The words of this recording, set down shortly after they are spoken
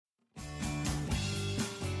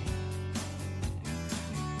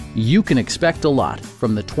You can expect a lot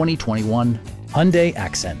from the 2021 Hyundai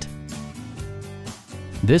Accent.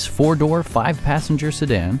 This four-door, five-passenger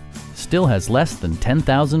sedan still has less than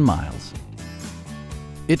 10,000 miles.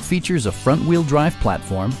 It features a front-wheel drive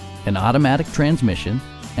platform, an automatic transmission,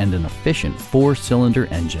 and an efficient four-cylinder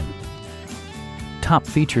engine. Top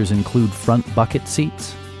features include front bucket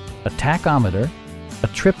seats, a tachometer, a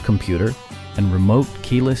trip computer, and remote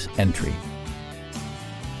keyless entry.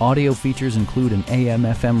 Audio features include an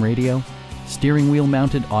AM/FM radio, steering wheel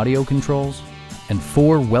mounted audio controls, and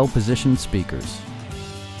 4 well-positioned speakers.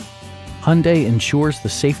 Hyundai ensures the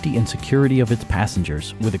safety and security of its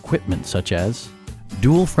passengers with equipment such as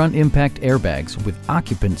dual front impact airbags with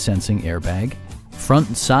occupant sensing airbag, front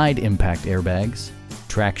and side impact airbags,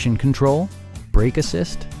 traction control, brake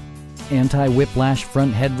assist, anti-whiplash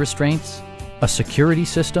front head restraints, a security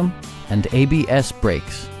system, and ABS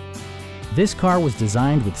brakes. This car was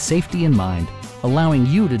designed with safety in mind, allowing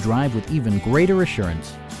you to drive with even greater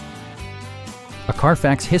assurance. A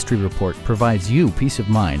Carfax history report provides you peace of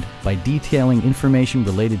mind by detailing information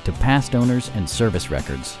related to past owners and service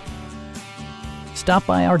records. Stop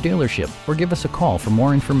by our dealership or give us a call for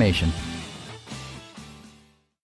more information.